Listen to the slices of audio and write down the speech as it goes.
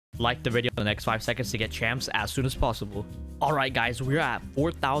like the video in the next 5 seconds to get champs as soon as possible. Alright guys, we're at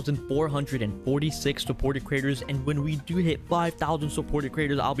 4,446 supported creators, and when we do hit 5,000 supported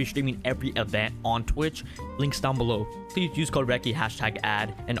creators, I'll be streaming every event on Twitch. Links down below. Please use code Brecci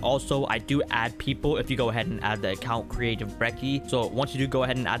 #ad, and also I do add people if you go ahead and add the account Creative Brecci. So once you do go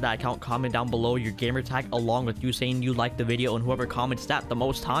ahead and add that account, comment down below your gamer tag along with you saying you like the video, and whoever comments that the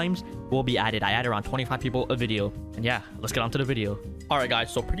most times will be added. I add around 25 people a video. And yeah, let's get on to the video. Alright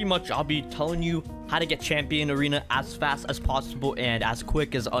guys, so pretty much I'll be telling you how to get champion arena as fast as possible and as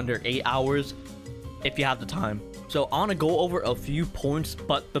quick as under 8 hours if you have the time. So I want to go over a few points,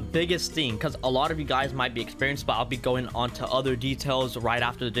 but the biggest thing, because a lot of you guys might be experienced, but I'll be going on to other details right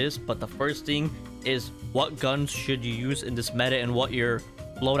after this. But the first thing is what guns should you use in this meta and what your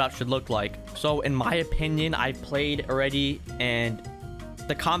loadout should look like. So in my opinion, I played already and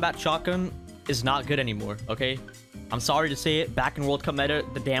the combat shotgun is not good anymore, okay? I'm sorry to say it, back in World Cup meta,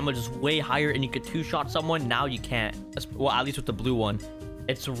 the damage is way higher and you could two-shot someone. Now you can't. Well, at least with the blue one.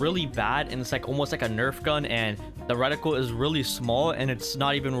 It's really bad, and it's like almost like a Nerf gun, and the reticle is really small, and it's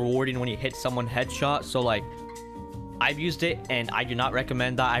not even rewarding when you hit someone headshot. So like, I've used it and I do not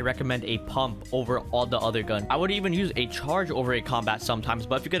recommend that. I recommend a pump over all the other guns. I would even use a charge over a combat sometimes,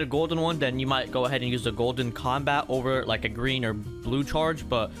 but if you get a golden one, then you might go ahead and use the golden combat over like a green or blue charge.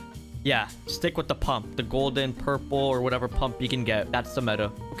 But yeah, stick with the pump, the golden, purple, or whatever pump you can get. That's the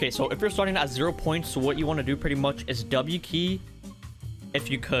meta. Okay, so if you're starting at 0 points, so what you want to do pretty much is W key if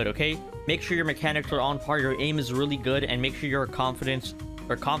you could, okay? Make sure your mechanics are on par, your aim is really good, and make sure you're confident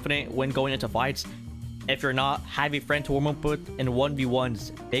when going into fights. If you're not, have a friend to warm up with. In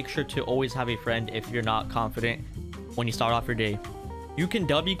 1v1s, make sure to always have a friend if you're not confident when you start off your day. You can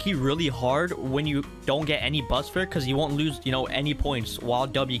W key really hard when you don't get any bust fare, because you won't lose, you know, any points while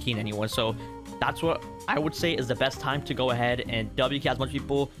W keying anyone. So that's what I would say is the best time to go ahead and W key as much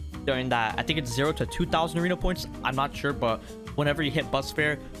people during that. I think it's 0 to 2,000 arena points. I'm not sure, but whenever you hit bust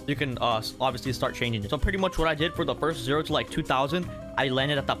fare, you can obviously start changing it. So pretty much what I did for the first 0 to like 2,000, I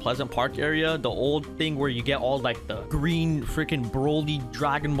landed at that Pleasant Park area, the old thing where you get all like the green freaking Broly,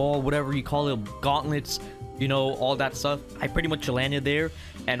 Dragon Ball, whatever you call it, gauntlets, you know, all that stuff. I pretty much landed there,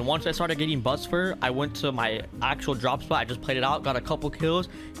 and once I started getting bust fare, I went to my actual drop spot. I just played it out, got a couple kills,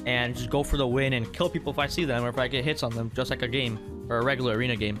 and just go for the win and kill people if I see them or if I get hits on them, just like a game or a regular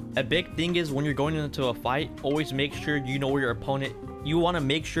arena game. A big thing is when you're going into a fight, always make sure you know where your opponent. You want to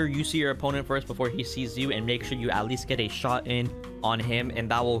make sure you see your opponent first before he sees you, and make sure you at least get a shot in on him, and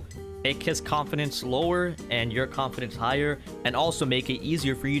that will make his confidence lower and your confidence higher, and also make it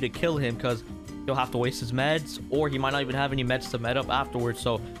easier for you to kill him, because he'll have to waste his meds, or he might not even have any meds to med up afterwards.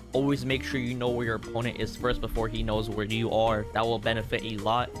 So always make sure you know where your opponent is first before he knows where you are. That will benefit a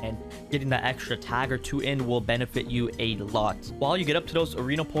lot, and getting that extra tag or two in will benefit you a lot. While you get up to those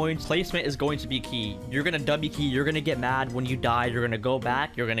arena points, placement is going to be key. You're gonna W key, you're gonna get mad when you die, you're gonna go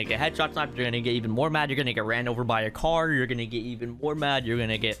back, you're gonna get headshot sniped, you're gonna get even more mad, you're gonna get ran over by a car, you're gonna get even more mad, you're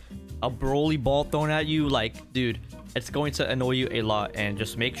gonna get a Broly ball thrown at you. Like, dude, it's going to annoy you a lot. And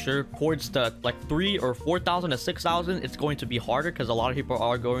just make sure towards the like 3 or 4,000 to 6,000, it's going to be harder, because a lot of people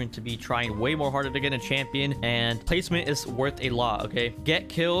are going to be trying way more harder to get a champion, and placement is worth a lot. Okay, get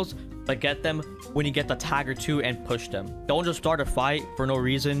kills, but get them when you get the tag or two and push them. Don't just start a fight for no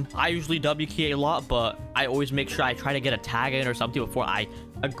reason. I usually W key a lot, but I always make sure I try to get a tag in or something before I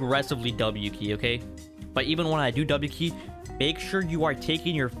aggressively W key, okay? But even when I do W key, make sure you are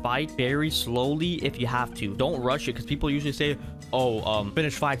taking your fight very slowly if you have to. Don't rush it, because people usually say, oh,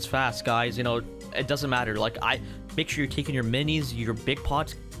 finish fights fast, guys. You know, it doesn't matter. Like, I make sure you're taking your minis, your big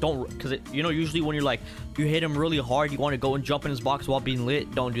pots. Don't, because you know, usually when you're like, you hit him really hard, you want to go and jump in his box while being lit.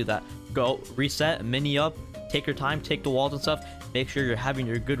 Don't do that. Go reset, mini up, take your time, take the walls and stuff. Make sure you're having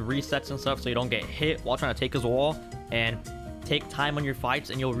your good resets and stuff so you don't get hit while trying to take his wall, and take time on your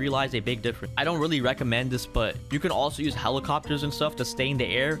fights, and you'll realize a big difference. I don't really recommend this, but you can also use helicopters and stuff to stay in the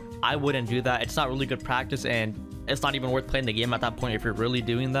air. I wouldn't do that. It's not really good practice, and it's not even worth playing the game at that point if you're really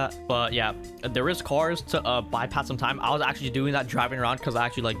doing that. But yeah, there is cars to bypass some time. I was actually doing that, driving around, because I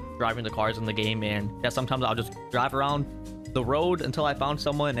actually like driving the cars in the game. And yeah, sometimes I'll just drive around the road until I found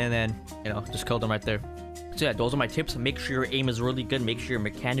someone, and then, you know, just kill them right there. So yeah, those are my tips. Make sure your aim is really good, make sure your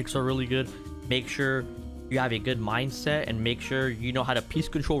mechanics are really good, make sure you have a good mindset, and make sure you know how to piece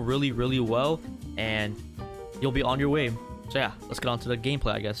control really, really well, and you'll be on your way. So yeah, let's get on to the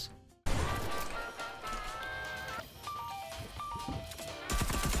gameplay, I guess.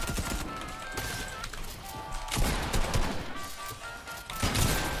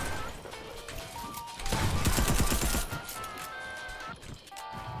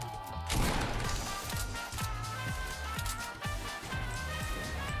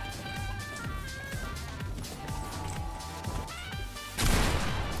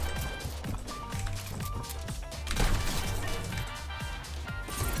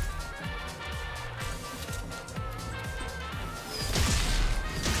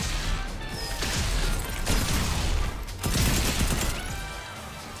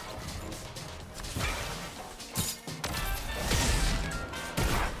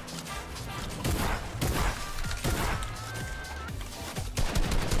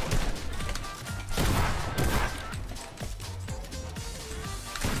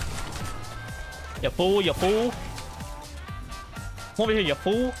 You fool, you fool. Come over here, you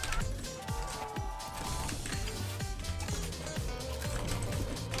fool.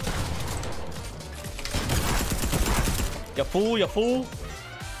 You fool, you fool.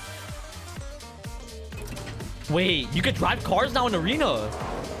 Wait, you can drive cars now in arena.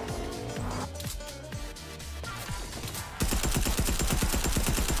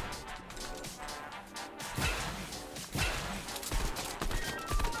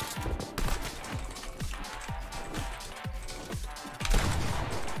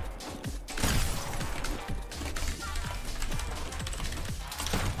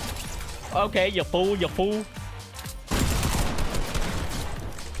 Okay, you fool, you fool.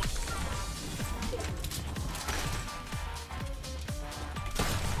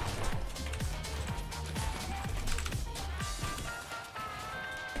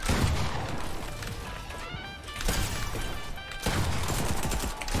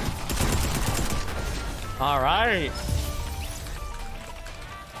 All right.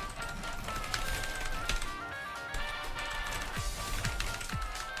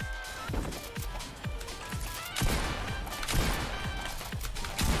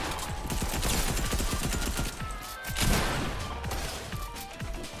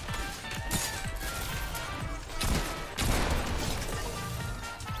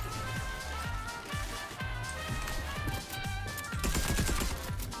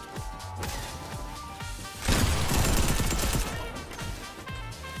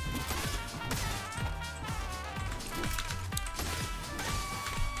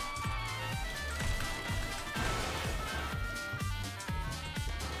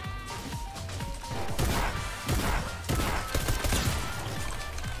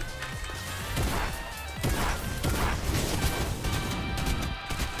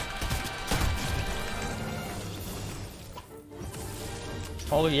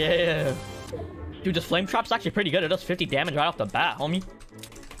 Oh yeah. Dude, this flame trap's actually pretty good. It does 50 damage right off the bat, homie.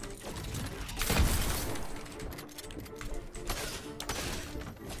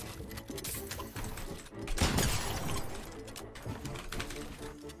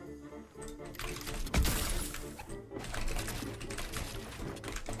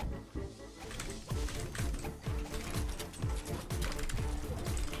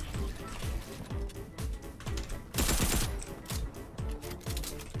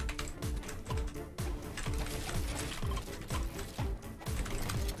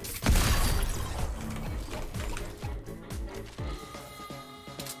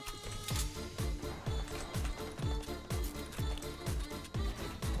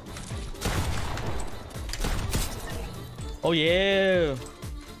 Oh yeah.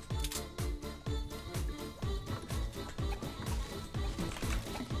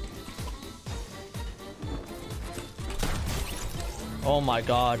 Oh my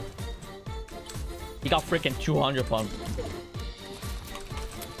god. He got freaking 200 pump.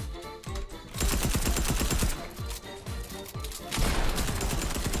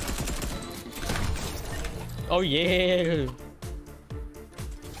 Oh yeah.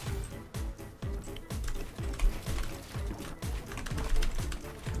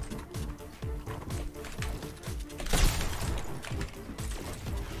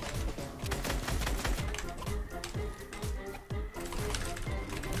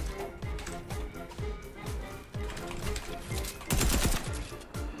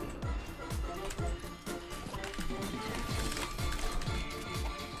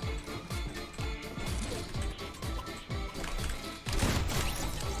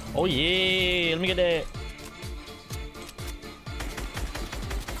 Oh yeah, let me get that.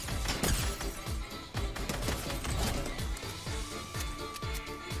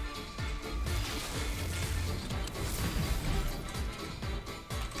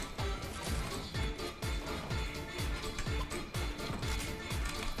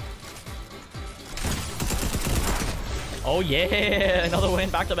 Oh yeah, another win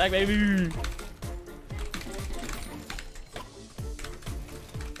back to back, baby.